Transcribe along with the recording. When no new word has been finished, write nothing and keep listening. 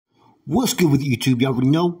What's good with YouTube? Y'all already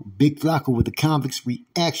know, Big Flacco with the Convicts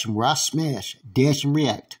Reaction, where I smash, dash, and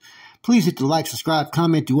react. Please hit the like, subscribe,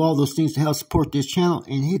 comment, do all those things to help support this channel,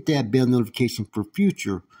 and hit that bell notification for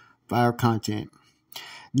future fire content.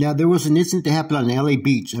 Now, there was an incident that happened on the LA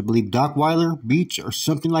beach, I believe Dockweiler Beach or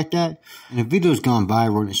something like that, and a video's gone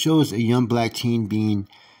viral, and it shows a young black teen being,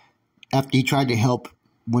 after he tried to help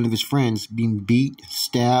one of his friends, being beat,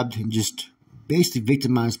 stabbed, and just basically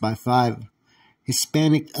victimized by 5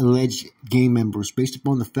 Hispanic alleged gang members based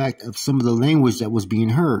upon the fact of some of the language that was being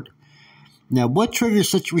heard. Now, what triggers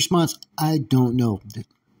such a response, I don't know.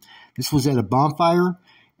 This was at a bonfire,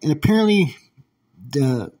 and apparently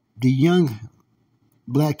the young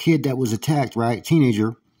black kid that was attacked, right,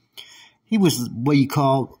 teenager, he was what you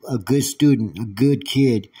call a good student, a good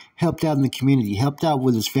kid, helped out in the community, helped out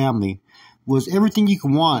with his family, was everything you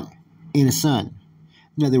can want in a son.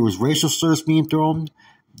 Now, there was racial slurs being thrown,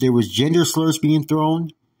 there was gender slurs being thrown,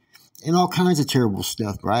 and all kinds of terrible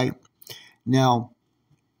stuff, right? Now,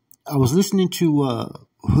 I was listening to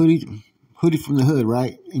Hoodie from the Hood,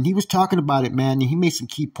 right? And he was talking about it, man, and he made some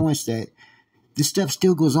key points that this stuff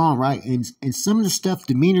still goes on, right? And some of the stuff,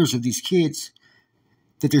 demeanors of these kids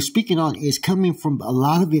that they're speaking on is coming from a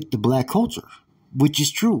lot of it, the black culture, which is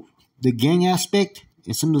true. The gang aspect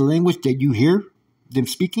and some of the language that you hear them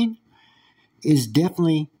speaking is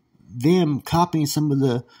definitely them copying some of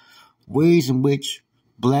the ways in which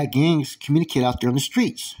black gangs communicate out there on the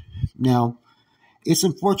streets. Now, it's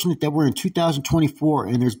unfortunate that we're in 2024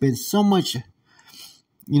 and there's been so much,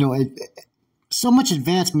 so much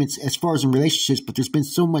advancements as far as in relationships, but there's been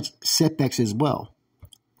so much setbacks as well.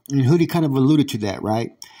 And Hoodie kind of alluded to that,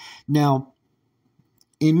 right? Now,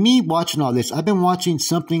 in me watching all this, I've been watching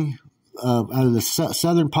something out of the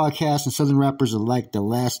Southern podcasts and Southern rappers alike the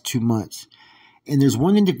last 2 months. And there's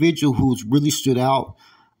one individual who's really stood out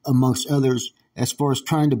amongst others as far as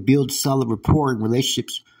trying to build solid rapport and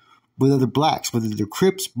relationships with other blacks, whether they're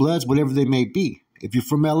Crips, Bloods, whatever they may be. If you're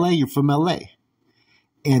from LA, you're from LA.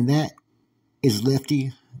 And that is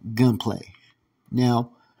Lefty Gunplay.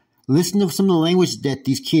 Now, listen to some of the language that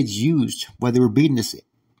these kids used while they were beating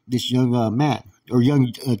this young man or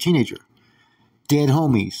young teenager. Dead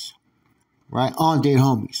homies, right? On dead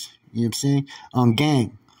homies. You know what I'm saying? On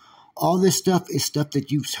gang. All this stuff is stuff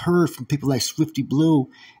that you've heard from people like Swifty Blue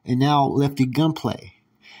and now Lefty Gunplay.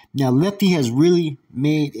 Now, Lefty has really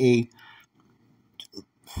made a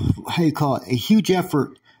huge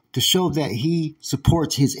effort to show that he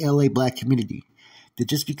supports his LA black community. That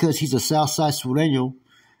just because he's a Southside Sureño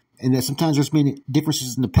and that sometimes there's been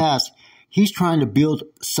differences in the past, he's trying to build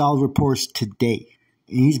solid rapport today.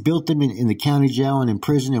 And he's built them in the county jail and in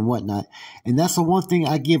prison and whatnot. And that's the one thing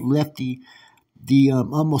I give Lefty the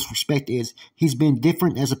utmost respect is he's been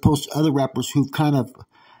different as opposed to other rappers who've kind of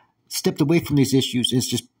stepped away from these issues. It's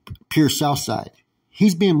just pure Southside.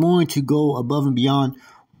 He's been willing to go above and beyond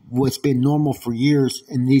what's been normal for years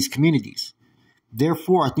in these communities.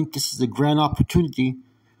 Therefore, I think this is a grand opportunity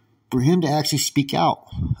for him to actually speak out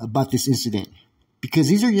about this incident. Because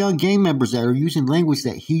these are young gang members that are using language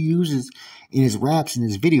that he uses in his raps and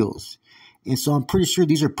his videos. And so I'm pretty sure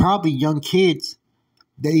these are probably young kids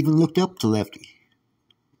that even looked up to Lefty.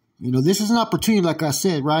 This is an opportunity, like I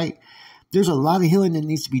said, right? There's a lot of healing that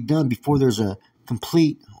needs to be done before there's a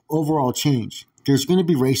complete overall change. There's going to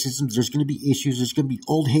be racism. There's going to be issues. There's going to be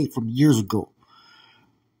old hate from years ago.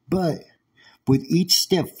 But with each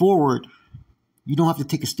step forward, you don't have to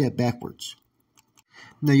take a step backwards.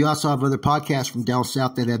 Now, you also have other podcasts from down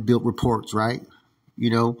south that have built reports, right?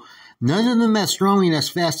 None of them as strongly and as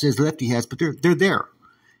fast as Lefty has, but they're there.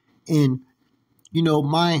 And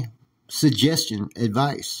my suggestion,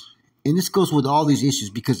 advice, and this goes with all these issues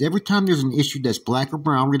because every time there's an issue that's black or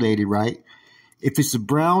brown related, right? If it's a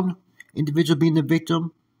brown individual being the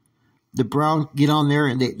victim, the brown get on there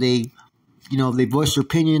and they voice their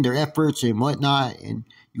opinion, their efforts and whatnot. And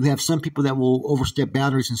you have some people that will overstep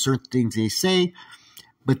boundaries in certain things they say.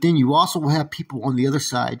 But then you also will have people on the other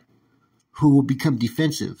side who will become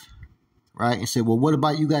defensive, right? And say, well, what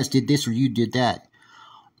about you guys did this or you did that?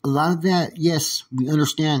 A lot of that, yes, we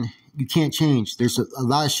understand you can't change. There's a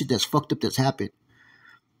lot of shit that's fucked up that's happened.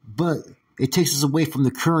 But it takes us away from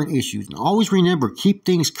the current issues. And always remember, keep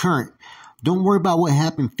things current. Don't worry about what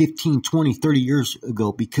happened 15, 20, 30 years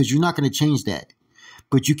ago because you're not going to change that.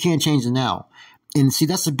 But you can change it now. And see,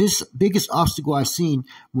 that's the biggest obstacle I've seen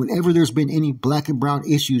whenever there's been any black and brown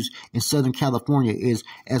issues in Southern California is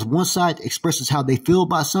as one side expresses how they feel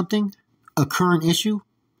about something, a current issue,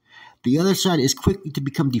 the other side is quickly to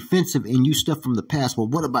become defensive and use stuff from the past. Well,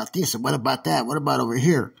 what about this? And what about that? What about over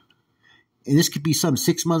here? And this could be some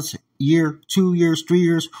 6 months, year, 2 years, 3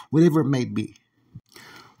 years, whatever it may be.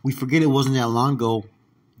 We forget it wasn't that long ago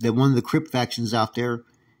that one of the Crip factions out there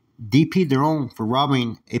DP'd their own for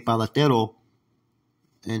robbing a paletero,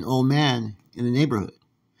 an old man in the neighborhood.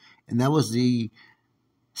 And that was the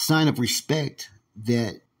sign of respect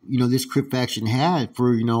that, this Crip faction had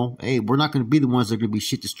for, hey, we're not going to be the ones that are going to be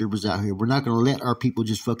shit disturbers out here. We're not going to let our people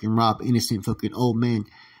just fucking rob innocent fucking old men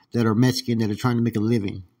that are Mexican, that are trying to make a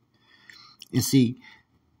living. And see,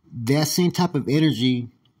 that same type of energy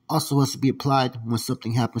also has to be applied when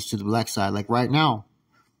something happens to the black side. Like right now,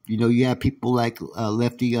 you have people like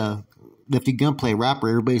Lefty Gunplay, rapper.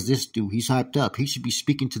 Everybody's this dude. He's hyped up. He should be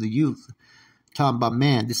speaking to the youth, talking about,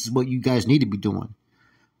 man, this is what you guys need to be doing.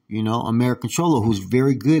 American Cholo, who's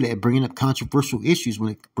very good at bringing up controversial issues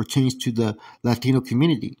when it pertains to the Latino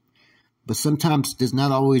community, but sometimes does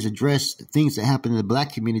not always address things that happen in the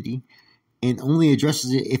black community, and only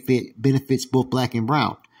addresses it if it benefits both black and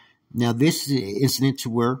brown. Now, this is an incident to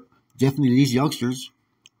where definitely these youngsters,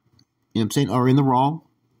 are in the wrong.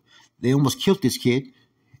 They almost killed this kid,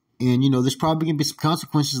 and there's probably gonna be some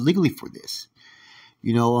consequences legally for this.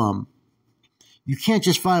 You can't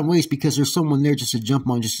just find ways because there's someone there just to jump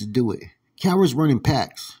on, just to do it. Cowards run in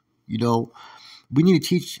packs. We need to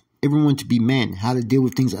teach everyone to be men, how to deal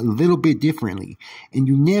with things a little bit differently. And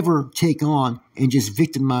you never take on and just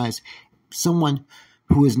victimize someone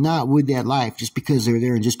who is not with that life just because they're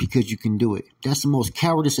there and just because you can do it. That's the most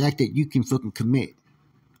cowardice act that you can fucking commit.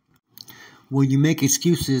 When you make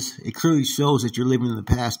excuses, it clearly shows that you're living in the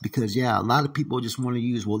past because, yeah, a lot of people just want to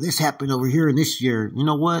use, well, this happened over here in this year. You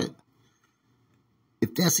know what?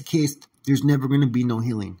 If that's the case, there's never going to be no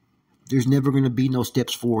healing. There's never going to be no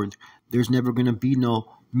steps forward. There's never going to be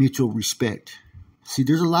no mutual respect. See,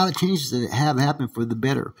 there's a lot of changes that have happened for the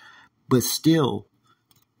better. But still,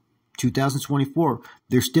 2024,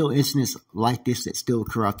 there's still incidents like this that still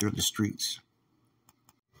occur out there in the streets.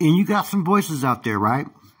 And you got some voices out there, right?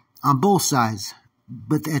 On both sides.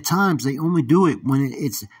 But at times, they only do it when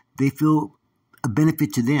they feel a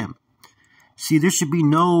benefit to them. See, there should be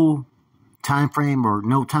no time frame or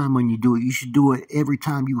no time when you do it. You should do it every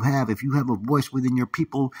time you have. If you have a voice within your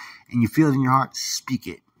people and you feel it in your heart, speak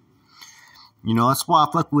it. That's why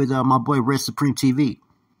I fuck with my boy Red Supreme TV.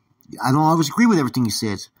 I don't always agree with everything he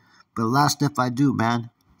says, but a lot of stuff I do, man.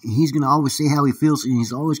 He's going to always say how he feels, and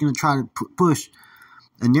he's always going to try to push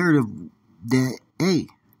a narrative that, hey,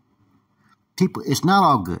 people, it's not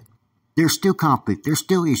all good. There's still conflict. There's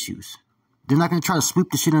still issues. They're not going to try to sweep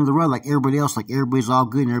the shit under the rug like everybody else, like everybody's all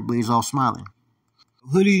good and everybody's all smiling.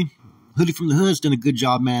 Hoodie from the Hood's done a good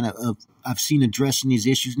job, man, I've seen addressing these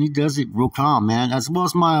issues, and he does it real calm, man. As well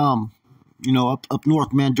as my, up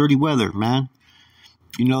north, man, Dirty Weather, man.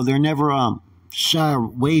 They're never shy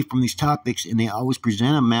away from these topics, and they always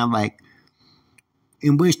present them, man, like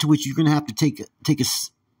in ways to which you're going to have to take a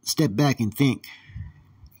step back and think,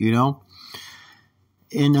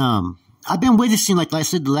 And I've been witnessing, like I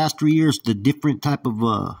said, the last 3 years, the different type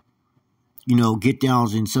of, get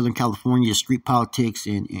downs in Southern California, street politics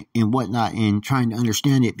and whatnot, and trying to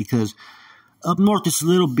understand it because up north it's a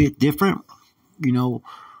little bit different.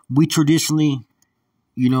 We traditionally,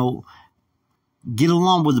 get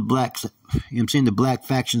along with the blacks, the black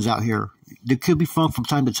factions out here. There could be fun from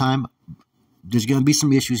time to time. There's going to be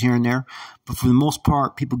some issues here and there, but for the most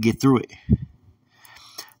part, people get through it.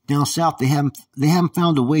 Down south, they haven't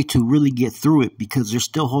found a way to really get through it because they're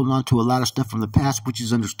still holding on to a lot of stuff from the past, which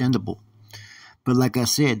is understandable. But like I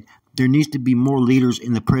said, there needs to be more leaders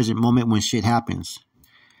in the present moment when shit happens.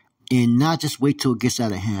 And not just wait till it gets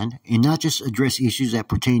out of hand, and not just address issues that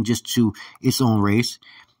pertain just to its own race.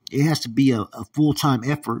 It has to be a full-time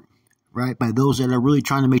effort, right, by those that are really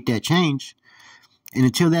trying to make that change. And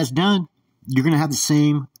until that's done, you're going to have the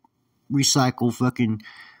same recycled fucking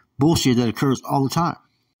bullshit that occurs all the time.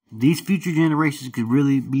 These future generations could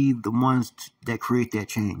really be the ones that create that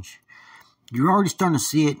change. You're already starting to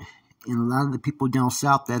see it in a lot of the people down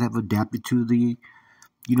south that have adapted to the,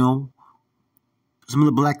 some of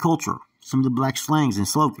the black culture, some of the black slangs and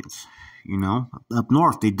slogans. Up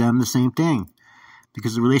north, they've done the same thing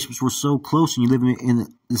because the relationships were so close and you live in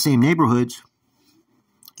the same neighborhoods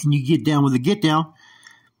and you get down with the get down,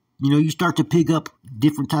 you start to pick up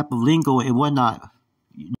different type of lingo and whatnot.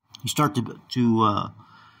 You start to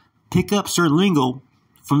pick up certain lingo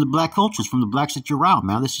from the black cultures, from the blacks that you're around,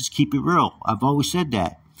 man. Let's just keep it real. I've always said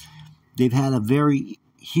that. They've had a very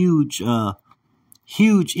huge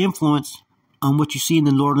influence on what you see in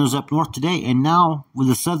the northerners up north today, and now with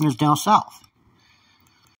the southerners down south.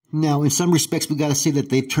 Now, in some respects, we got to say that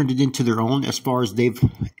they've turned it into their own as far as they've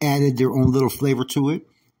added their own little flavor to it,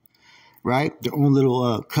 right? Their own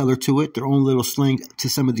little color to it, their own little slang to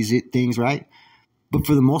some of these things, right? But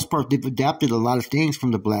for the most part, they've adapted a lot of things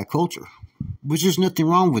from the black culture, which there's nothing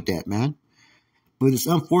wrong with that, man. But it's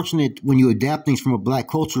unfortunate when you adapt things from a black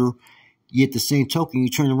culture, yet the same token, you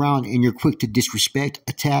turn around and you're quick to disrespect,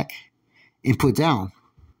 attack, and put down.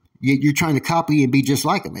 You're trying to copy and be just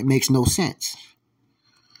like them. It makes no sense.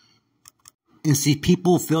 And see,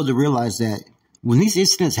 people fail to realize that when these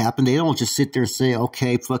incidents happen, they don't just sit there and say,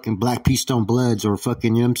 okay, fucking Black Peace Stone Bloods or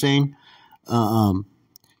fucking, you know what I'm saying?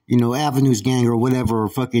 Avenues Gang or whatever, or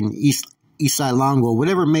fucking East Side Longo,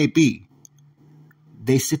 whatever it may be.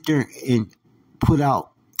 They sit there and put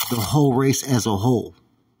out the whole race as a whole.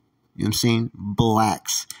 You know what I'm saying?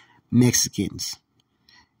 Blacks, Mexicans,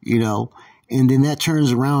 and then that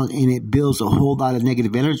turns around and it builds a whole lot of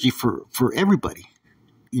negative energy for everybody,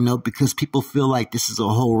 because people feel like this is a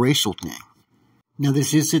whole racial thing. Now,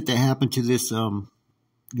 this incident that happened to this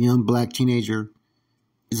young black teenager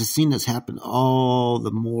is a scene that's happened all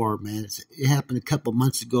the more, man. It happened a couple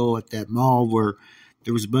months ago at that mall where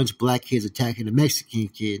there was a bunch of black kids attacking a Mexican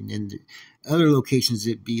kid, and other locations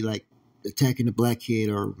it'd be like attacking a black kid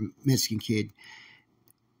or Mexican kid.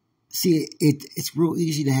 See, it's real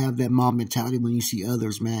easy to have that mob mentality when you see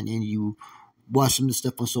others, man, and you watch some of the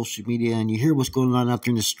stuff on social media and you hear what's going on out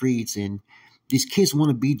there in the streets, and these kids want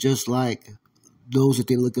to be just like those that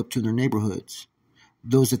they look up to in their neighborhoods,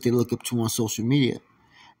 those that they look up to on social media.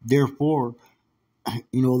 Therefore, a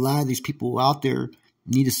lot of these people out there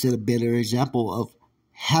need to set a better example of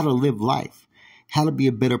how to live life, how to be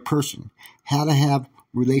a better person, how to have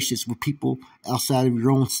relationships with people outside of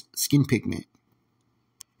your own skin pigment.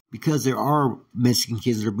 Because there are Mexican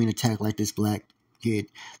kids that are being attacked like this black kid.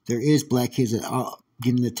 There is black kids that are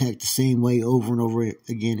getting attacked the same way over and over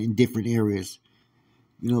again in different areas.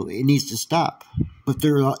 It needs to stop. But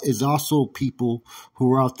there is also people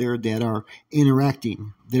who are out there that are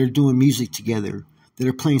interacting, that are doing music together, that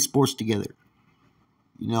are playing sports together.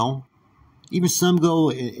 Even some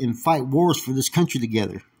go and fight wars for this country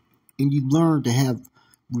together. And you learn to have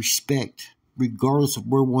respect, regardless of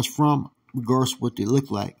where one's from, regardless of what they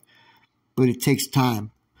look like. But it takes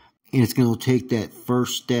time. And it's going to take that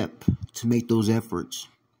first step to make those efforts.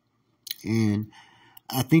 And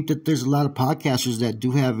I think that there's a lot of podcasters that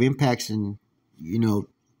do have impacts and,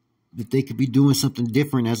 that they could be doing something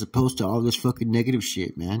different as opposed to all this fucking negative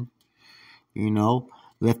shit, man.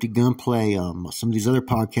 Lefty Gunplay, some of these other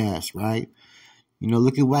podcasts, right?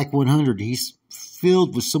 Look at Whack 100. He's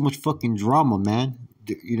filled with so much fucking drama, man.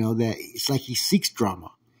 That it's like he seeks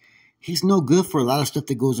drama. He's no good for a lot of stuff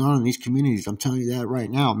that goes on in these communities. I'm telling you that right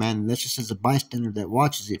now, man. And that's just as a bystander that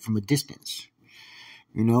watches it from a distance.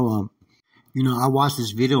 I watched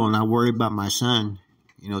this video and I worry about my son,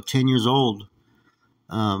 10 years old.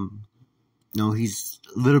 He's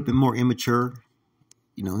a little bit more immature.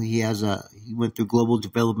 He went through global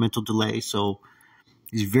developmental delay. So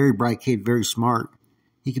he's a very bright kid, very smart.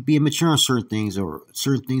 He could be immature on certain things, or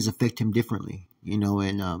certain things affect him differently, and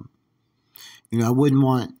I wouldn't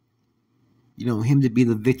want, him to be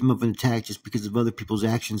the victim of an attack just because of other people's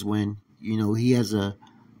actions when, he has a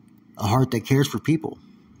heart that cares for people.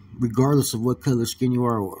 Regardless of what color skin you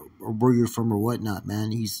are or where you're from or whatnot,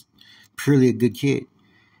 man. He's purely a good kid.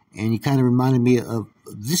 And he kind of reminded me of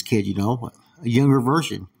this kid, a younger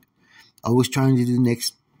version. Always trying to do the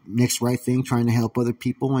next right thing, trying to help other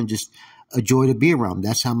people, and just a joy to be around.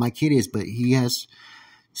 That's how my kid is. But he has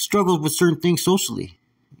struggled with certain things socially,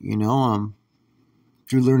 through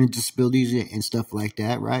learning disabilities and stuff like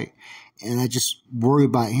that, right? And I just worry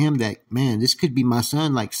about him that, man, this could be my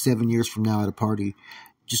son like 7 years from now at a party,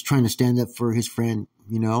 just trying to stand up for his friend,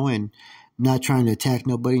 and not trying to attack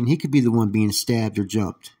nobody. And he could be the one being stabbed or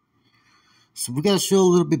jumped. So we got to show a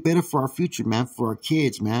little bit better for our future, man, for our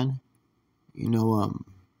kids, man.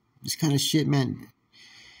 This kind of shit, man,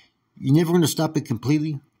 you're never going to stop it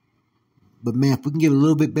completely. But, man, if we can get a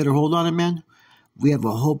little bit better hold on it, man, we have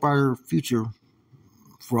a whole brighter future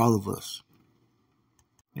for all of us.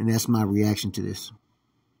 And that's my reaction to this.